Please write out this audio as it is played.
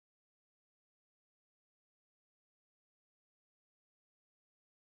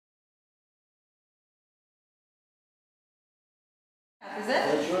Is it?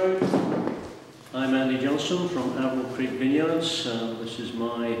 That's right. I'm Andy Johnston from Averill Creek Vineyards. This is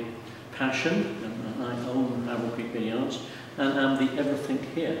my passion, and I own Averill Creek Vineyards, and I'm the everything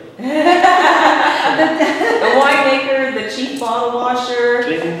here. The winemaker, the chief bottle washer.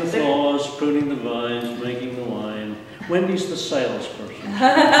 Cleaning the floors, pruning the vines, making the wine. Wendy's the salesperson.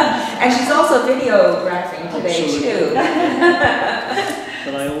 And she's also videographing today too.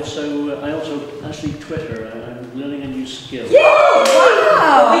 But I also actually Twitter. I'm learning a new skill. Yay!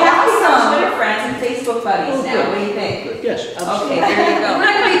 Wow! We have some Twitter friends and Facebook buddies now. What do you think? Yes, absolutely. Okay, there you go.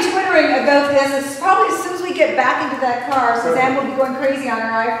 We're going to be twittering about this. It's probably as soon as we get back into that car, Susanne will be going crazy on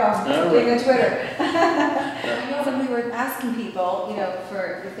her iPhone doing a Twitter. I know when we were asking people, you know,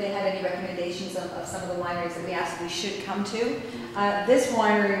 for if they had any recommendations of some of the wineries that we asked we should come to, this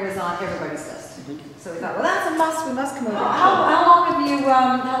winery was on everybody's list. So we thought, well, that's a must. We must come over. How long have you?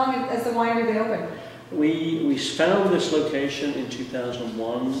 How long has the winery been open? We found this location in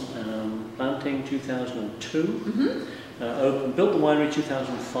 2001, planting 2002, built the winery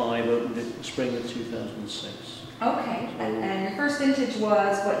 2005, opened it in the spring of 2006. Okay, and your first vintage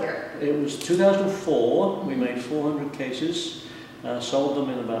was what year? It was 2004, we made 400 cases, sold them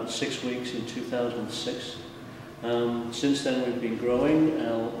in about 6 weeks in 2006. Since then we've been growing.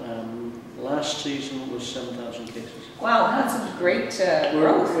 Last season was 7,000 cases. Wow, that's a great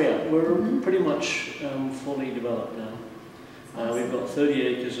growth. We're pretty much fully developed now. Awesome. We've got 30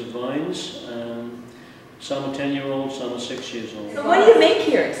 acres of vines. Some are 10-year-old, some are 6 years old. So what do you make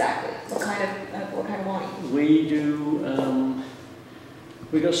here exactly? What kind of wine? We do.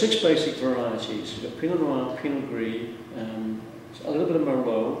 We've got 6 basic varieties. We've got Pinot Noir, Pinot Gris, a little bit of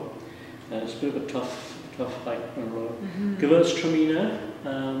Merlot. It's a bit of a tough light Merlot. Gewürztraminer.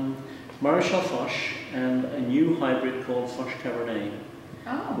 Maréchal Foch, and a new hybrid called Foch Cabernet,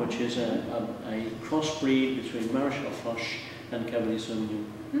 which is a crossbreed between Maréchal Foch and Cabernet Sauvignon.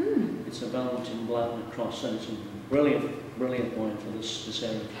 It's a Valentin Blattner cross, and it's a brilliant wine for this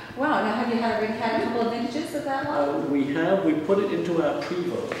area. Wow, now have you had a couple of vintages of that one? We have. We put it into our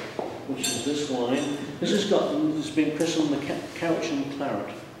Privo, which is this wine. It's been christened the Cowichan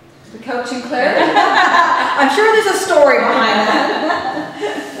Claret. The Cowichan Claret? I'm sure there's a story behind that.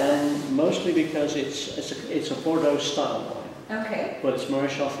 Mostly because it's a Bordeaux style wine. Okay. But it's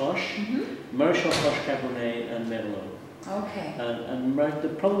Maréchal Foch, Maréchal Foch Cabernet, and Merlot. Okay. And the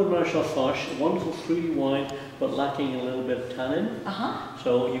problem with Maréchal Foch, a wonderful fruity wine, but lacking a little bit of tannin.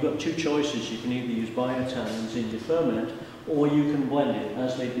 So you've got 2 choices. You can either use biotannins in your ferment, or you can blend it,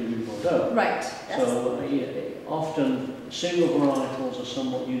 as they do in Bordeaux. Right. So often single varietals are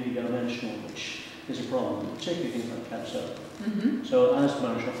somewhat unidimensional, which is a problem, particularly things like Cab. So as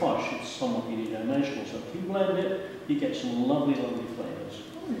Maréchal Foch, it's somewhat unidimensional. So if you blend it, you get some lovely flavours.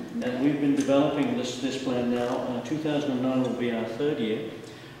 And we've been developing this blend now. 2009 will be our 3rd year.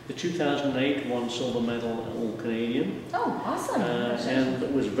 The 2008 won silver medal All Canadian. Oh, awesome! And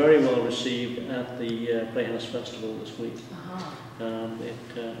it was very well received at the Playhouse Festival this week. A lot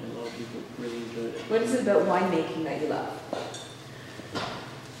of people really enjoyed it. What is it about winemaking that you love?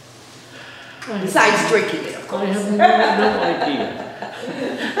 Besides drinking it, of course. I have no idea.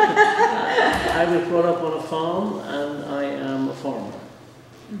 I was brought up on a farm, and I am a farmer.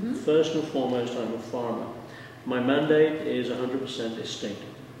 First and foremost, I'm a farmer. My mandate is 100% estate.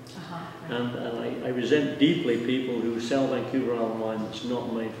 And I resent deeply people who sell Vancouver Island wine that's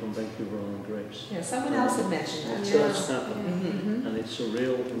not made from Vancouver Island grapes. Yeah, someone else had mentioned that. It does happen, and it's a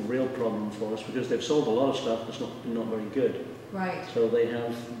real problem for us because they've sold a lot of stuff that's not very good. Right. So they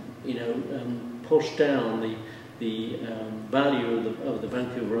have, pushed down the value of the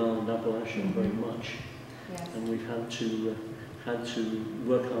Vancouver Island appellation very much, and we've had to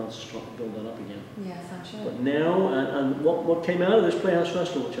work hard to try to build that up again. Yes, I'm sure. But now, and what came out of this Playhouse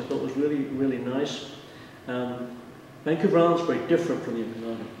Festival, which I thought was really nice, Vancouver Island's very different from the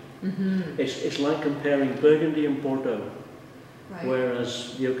Okanagan. It's like comparing Burgundy and Bordeaux. Right.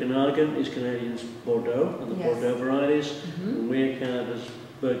 Whereas the Okanagan is Canadians' Bordeaux and the Bordeaux varieties, and we're Canada's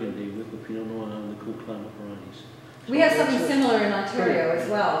Burgundy with the Pinot Noir and the cool climate varieties. We have something similar in Ontario as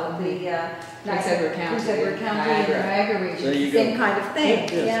well, with the Prince Edward County and the Niagara region. There you Same go. kind of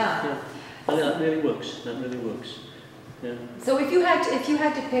thing. Yeah. And that really works. Yeah. So if you had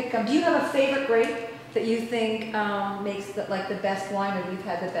to pick, do you have a favorite grape that you think makes the best wine, or you've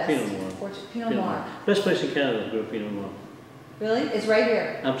had the best? Pinot Noir. Pinot Noir. Best place in Canada to grow Pinot Noir. Really? It's right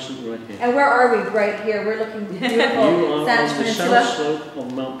here. Absolutely right here. And where are we? Right here. We're looking beautiful. You are on Sandwich the Peninsula. south slope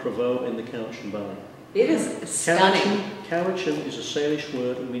of Mount Prevost in the Cowichan Valley. It is stunning. Cowichan is a Salish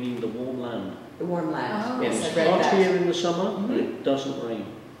word meaning the warm land. The warm land. Oh, It's yes, I read hot that. here in the summer, and it doesn't rain.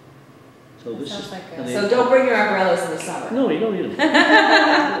 So this is. Like so don't bring your umbrellas in the summer. No, you don't need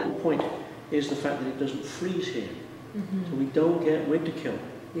them. The point is the fact that it doesn't freeze here, so we don't get winter kill.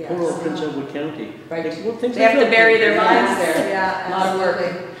 Yes. Poor old Prince Edward County. Right. They have to bury their vines there. Yeah, a lot of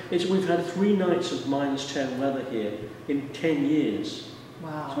work. We've had 3 nights of -10 weather here in 10 years.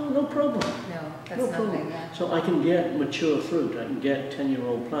 Wow. So no problem. No, that's No nothing. problem. Yeah. So I can get mature fruit. I can get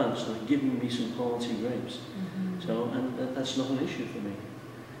 10-year-old plants that are giving me some quality grapes. So that's not an issue for me.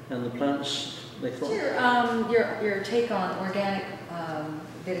 And the plants, they thought. What's your take on organic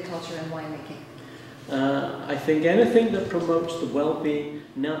viticulture and winemaking? I think anything that promotes the well-being,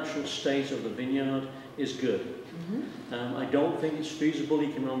 natural state of the vineyard is good. I don't think it's feasible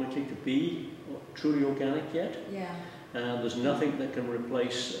economically to be truly organic yet. Yeah. There's nothing that can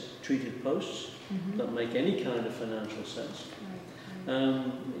replace treated posts that make any kind of financial sense. Right.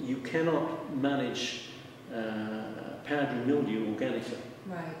 You cannot manage powdery mildew organically.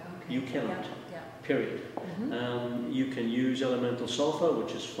 Right. Okay. You cannot. Yeah. Period. You can use elemental sulfur,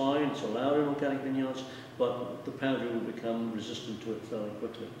 which is fine, it's allowed in organic vineyards, but the powder will become resistant to it fairly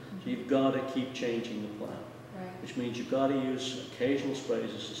quickly. So you've got to keep changing the plant, which means you've got to use occasional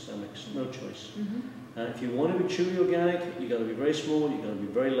sprays of systemics, no choice. If you want to be truly organic, you've got to be very small, you've got to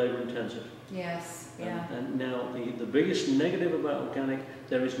be very labor intensive. Yes, yeah. And now the biggest negative about organic,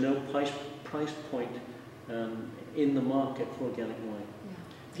 there is no price point in the market for organic wine.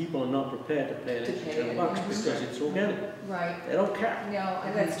 People are not prepared to pay an extra $10 because it's organic. Right. They don't care. No,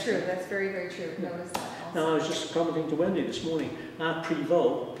 that's true. That's very, very true. Notice that also. Now, I was just commenting to Wendy this morning, our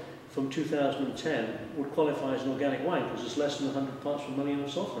Privot from 2010 would qualify as an organic wine because it's less than 100 parts per million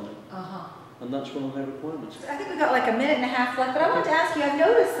of sulfur in it. And that's one of their requirements. I think we've got like a minute and a half left, but I wanted to ask you, I've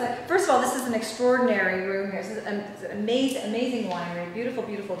noticed that, first of all, this is an extraordinary room here. This is an amazing winery, beautiful,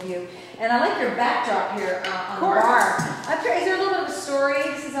 beautiful view. And I like your backdrop here on the bar. Is there a little bit of a story?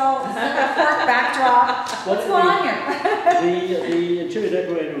 This is all a cork backdrop. What's going on here? The interior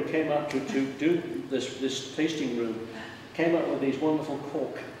decorator who came up to do this tasting room came up with these wonderful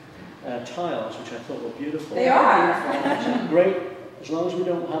cork tiles, which I thought were beautiful. They are. Beautiful. Great. As long as we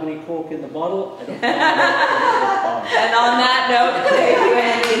don't have any cork in the bottle, I don't think And on that note, thank you,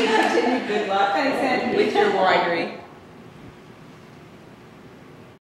 Andy. Continued good luck Thanks, Andy. with your winery.